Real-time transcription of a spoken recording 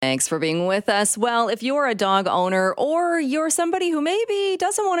Thanks for being with us. Well, if you're a dog owner or you're somebody who maybe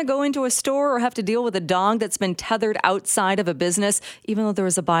doesn't want to go into a store or have to deal with a dog that's been tethered outside of a business, even though there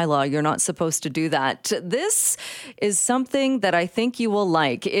is a bylaw, you're not supposed to do that. This is something that I think you will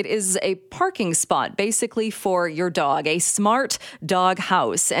like. It is a parking spot basically for your dog, a smart dog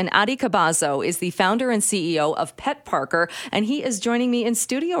house. And Adi Kabazo is the founder and CEO of Pet Parker, and he is joining me in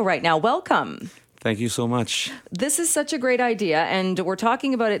studio right now. Welcome. Thank you so much. This is such a great idea, and we're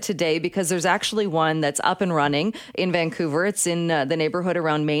talking about it today because there's actually one that's up and running in Vancouver. It's in the neighborhood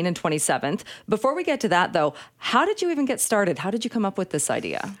around Main and 27th. Before we get to that, though, how did you even get started? How did you come up with this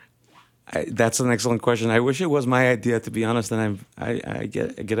idea? That's an excellent question. I wish it was my idea, to be honest, and I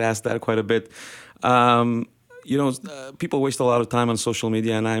get asked that quite a bit. People waste a lot of time on social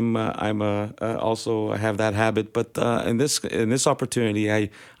media, and I'm also I have that habit. But in this opportunity,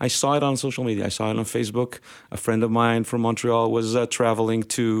 I saw it on social media. I saw it on Facebook. A friend of mine from Montreal was traveling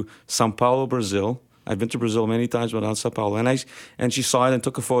to São Paulo, Brazil. I've been to Brazil many times, but not São Paulo. And she saw it and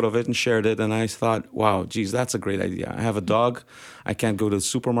took a photo of it and shared it. And I thought, wow, geez, that's a great idea. I have a dog. I can't go to the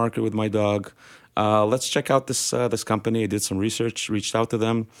supermarket with my dog. Let's check out this company. I did some research, reached out to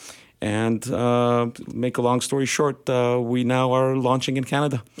them. And make a long story short, we now are launching in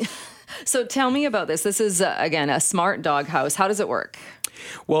Canada. So tell me about this. This is, again, a smart dog house. How does it work?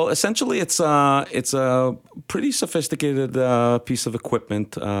 Well, essentially, it's a pretty sophisticated piece of equipment.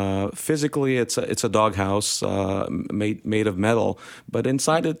 Physically, it's a dog house made of metal, but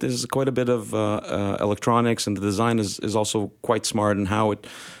inside it is quite a bit of electronics, and the design is also quite smart in how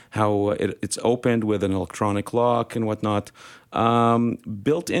it's opened with an electronic lock and whatnot.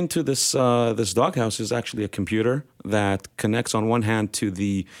 Built into this doghouse is actually a computer that connects on one hand to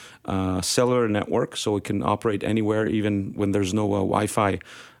the cellular network, so it can operate anywhere, even when there's no Wi-Fi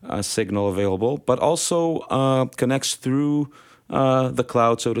signal available, but also connects through the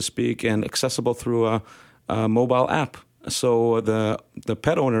cloud, so to speak, and accessible through a mobile app. So the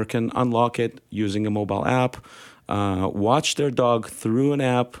pet owner can unlock it using a mobile app, watch their dog through an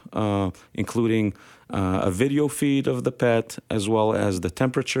app, including a video feed of the pet, as well as the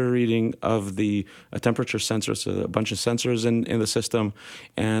temperature reading of the temperature sensor, so a bunch of sensors in the system,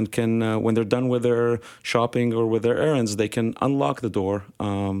 and can, when they're done with their shopping or with their errands, they can unlock the door.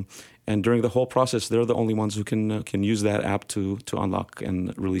 And during the whole process, they're the only ones who can use that app to unlock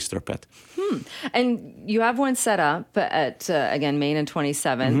and release their pet. And you have one set up at, again, Main and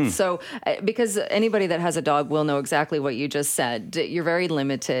 27th. Mm-hmm. So because anybody that has a dog will know exactly what you just said. You're very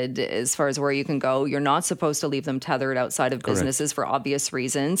limited as far as where you can go. You're not supposed to leave them tethered outside of businesses for obvious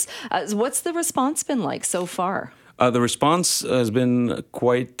reasons. What's the response been like so far? The response has been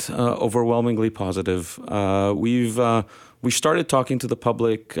quite overwhelmingly positive. We started talking to the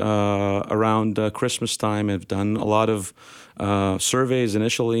public around Christmas time. I've done a lot of surveys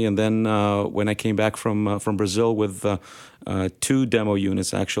initially, and then when I came back from Brazil with 2 demo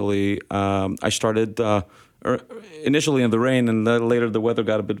units, actually, I started initially in the rain, and then later the weather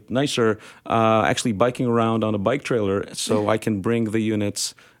got a bit nicer, actually biking around on a bike trailer so I can bring the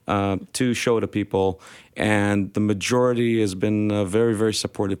units to show to people. And the majority has been very, very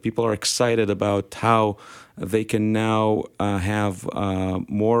supportive. People are excited about how they can now have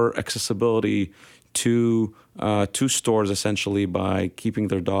more accessibility to stores, essentially, by keeping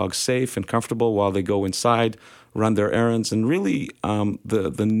their dogs safe and comfortable while they go inside, run their errands. And really,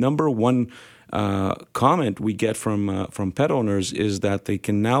 the number one comment we get from pet owners is that they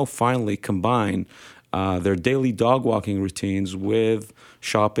can now finally combine their daily dog walking routines with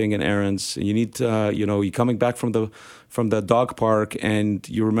shopping and errands. You need to, you're coming back from the dog park and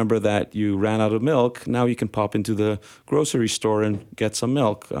you remember that you ran out of milk. Now you can pop into the grocery store and get some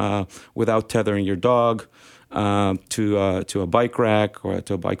milk without tethering your dog to a bike rack or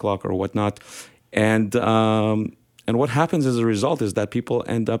to a bike lock or whatnot. And what happens as a result is that people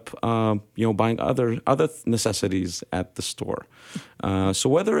end up, buying other necessities at the store. So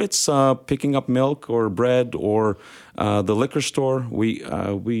whether it's picking up milk or bread or the liquor store, we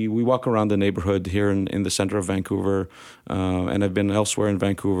walk around the neighborhood here in the center of Vancouver, and I've been elsewhere in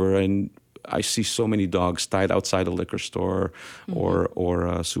Vancouver, and I see so many dogs tied outside a liquor store or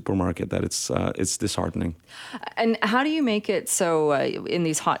a supermarket that it's disheartening. And how do you make it so in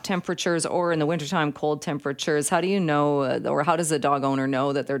these hot temperatures or in the wintertime cold temperatures, how do you know or how does the dog owner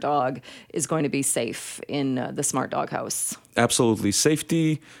know that their dog is going to be safe in the smart dog house? Absolutely.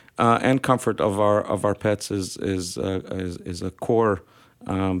 Safety and comfort of our pets is a core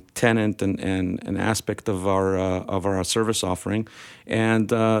tenant and an aspect of our service offering, and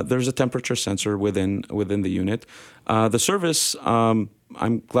there's a temperature sensor within the unit. The service, I'm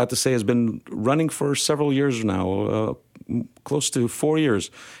glad to say, has been running for several years now. close to 4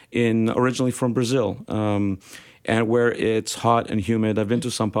 years, originally from Brazil. And where it's hot and humid. I've been to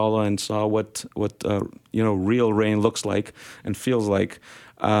São Paulo and saw what real rain looks like and feels like.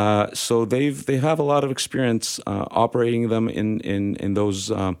 So they have a lot of experience operating them in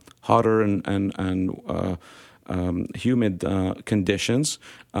those hotter and humid conditions.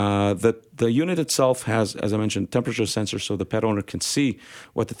 The unit itself has, as I mentioned, temperature sensors, so the pet owner can see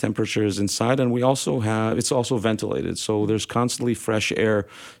what the temperature is inside. And it's also ventilated, so there's constantly fresh air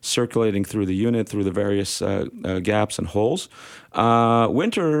circulating through the unit, through the various gaps and holes.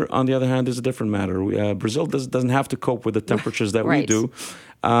 Winter, on the other hand, is a different matter. Brazil doesn't have to cope with the temperatures that right. we do.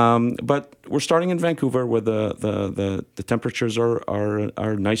 But we're starting in Vancouver, where the temperatures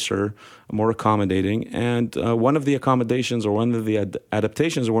are nicer, more accommodating, and one of the accommodations or one of the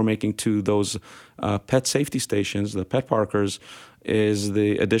adaptations we're making to those pet safety stations, the pet parkers, is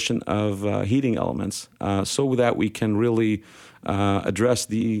the addition of heating elements, so that we can really address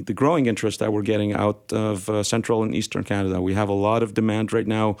the growing interest that we're getting out of central and eastern Canada. We have a lot of demand right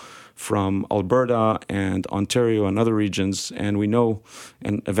now from Alberta and Ontario and other regions, and we know,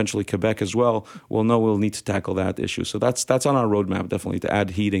 and eventually Quebec as well, we'll need to tackle that issue. So that's on our roadmap, definitely, to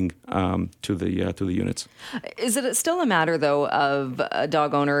add heating to the units. Is it still a matter, though, of a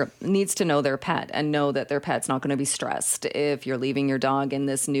dog owner needs to know their pet and know that their pet's not going to be stressed if you're leaving your dog in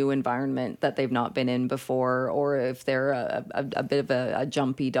this new environment that they've not been in before, or if they're a bit of a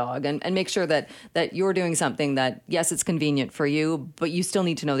jumpy dog, and make sure that you're doing something that, yes, it's convenient for you, but you still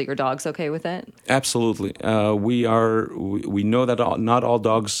need to know that your dog's okay with it? Absolutely. We know that not all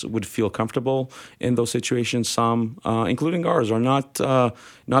dogs would feel comfortable in those situations. Some, including ours, are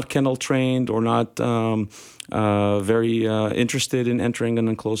not kennel trained or not very interested in entering an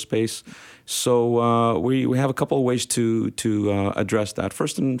enclosed space. So we have a couple of ways to address that.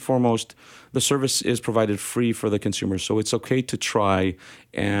 First and foremost, the service is provided free for the consumer, so it's okay to try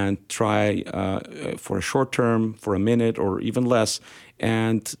for a short term, for a minute or even less,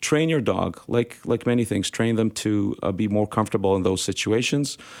 and train your dog. Like many things, train them to be more comfortable in those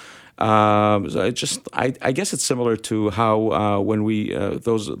situations. I guess it's similar to how when we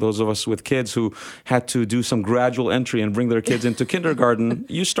those of us with kids who had to do some gradual entry and bring their kids into kindergarten,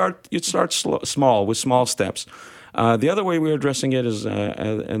 you'd start small with small steps. The other way we're addressing it is,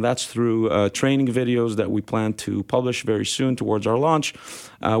 and that's through training videos that we plan to publish very soon towards our launch.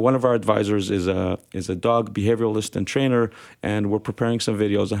 One of our advisors is a dog behavioralist and trainer, and we're preparing some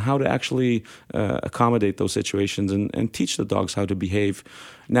videos on how to actually accommodate those situations and teach the dogs how to behave.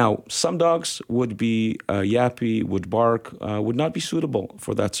 Now, some dogs would be yappy, would bark, would not be suitable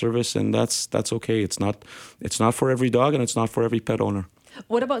for that service, and that's okay. It's not for every dog, and it's not for every pet owner.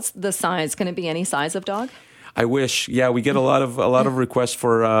 What about the size? Can it be any size of dog? I wish. Yeah, we get a lot of requests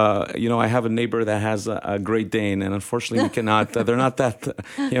for. I have a neighbor that has a Great Dane, and unfortunately, we cannot. They're not that.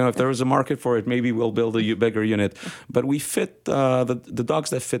 If there was a market for it, maybe we'll build a bigger unit. But we fit the dogs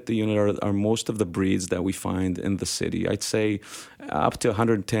that fit the unit are most of the breeds that we find in the city. I'd say up to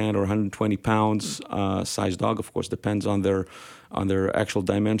 110 or 120 pounds size dog. Of course, depends on their actual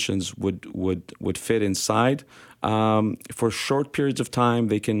dimensions. Would fit inside. For short periods of time,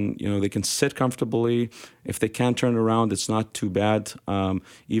 they can sit comfortably. If they can't turn around, it's not too bad.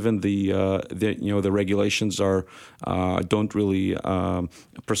 Even the regulations don't really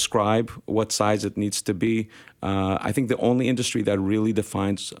prescribe what size it needs to be. I think the only industry that really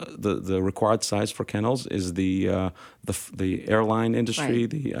defines the required size for kennels is the airline industry, right.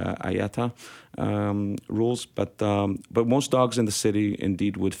 The IATA rules. But most dogs in the city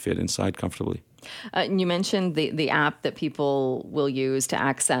indeed would fit inside comfortably. You mentioned the app that people will use to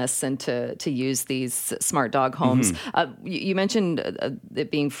access and to use these smart dog homes. Mm-hmm. You mentioned it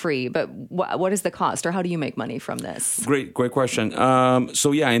being free, but what is the cost, or how do you make money from this? Great question.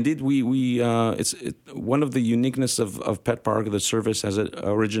 So yeah, indeed, it's one of the uniqueness of Pet Park, the service as it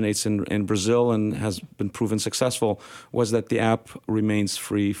originates in Brazil and has been proven successful, was that the app remains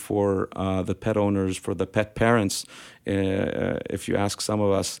free for the pet owners, for the pet parents. If you ask some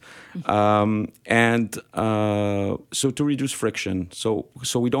of us, and so to reduce friction, so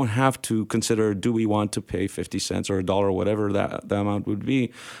we don't have to consider, do we want to pay 50 cents or $1, whatever the amount would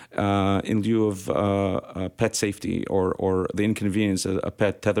be, in lieu of pet safety or the inconvenience a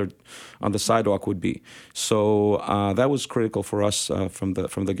pet tethered on the sidewalk would be. So that was critical for us from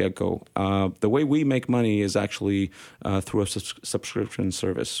the get-go. The way we make money is actually through a subscription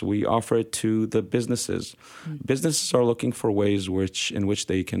service. We offer it to the businesses. Mm-hmm. Businesses are looking for ways in which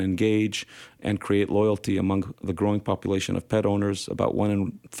they can engage and create loyalty among the growing population of pet owners. About 1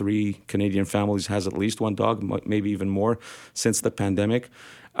 in 3 Canadian families has at least one dog, maybe even more, since the pandemic.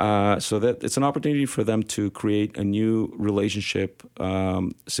 So that it's an opportunity for them to create a new relationship,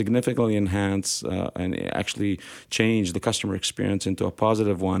 significantly enhance and actually change the customer experience into a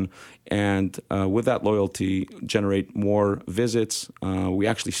positive one, and with that loyalty, generate more visits. We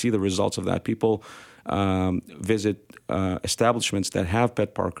actually see the results of that. People visit establishments that have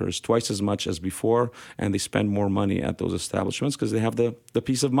pet parkers twice as much as before, and they spend more money at those establishments because they have the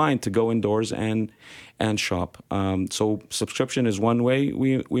peace of mind to go indoors and shop. So subscription is one way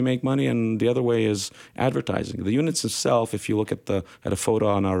we make money, and the other way is advertising. The units itself, if you look at a photo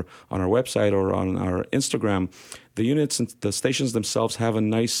on our website or on our Instagram, the units and the stations themselves have a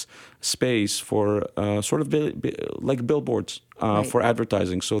nice space for sort of like billboards for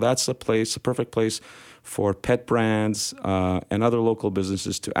advertising. So that's a perfect place for pet brands and other local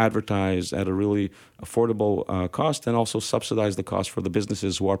businesses to advertise at a really affordable cost, and also subsidize the cost for the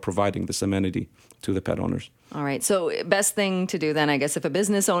businesses who are providing this amenity to the pet owners. All right. So best thing to do then, I guess, if a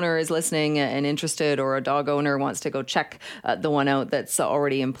business owner is listening and interested, or a dog owner wants to go check the one out that's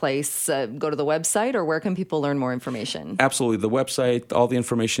already in place, go to the website, or where can people learn more information? Absolutely. The website, all the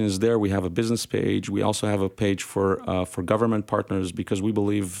information is there. We have a business page. We also have a page for government partners, because we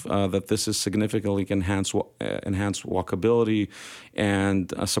believe that this is significantly enhance walkability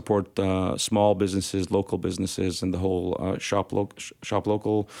and support small businesses, local businesses, and the whole shop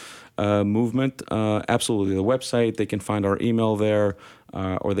local movement. Absolutely. The website, they can find our email there,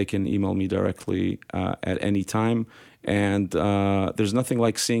 or they can email me directly at any time. And there's nothing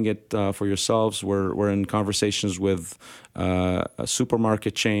like seeing it for yourselves. We're in conversations with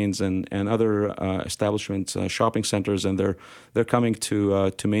supermarket chains and other establishments, shopping centers, and they're coming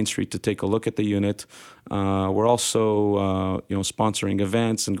to Main Street to take a look at the unit. We're also sponsoring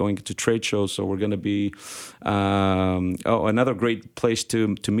events and going to trade shows. So we're going to be another great place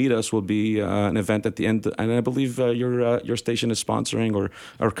to meet us will be an event at the end, and I believe your station is sponsoring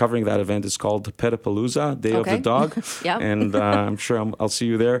or covering that event. It's called Petapalooza, Day of the Dog. Yep. And I'm sure I'll see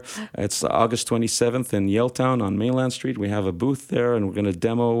you there. It's August 27th in Yaletown on Mainland Street. We have a booth there, and we're going to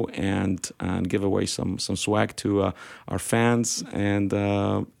demo and give away some swag to our fans. And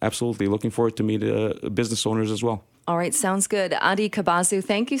absolutely looking forward to meet business owners as well. All right. Sounds good. Adi Kabazo,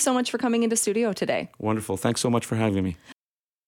 thank you so much for coming into studio today. Wonderful. Thanks so much for having me.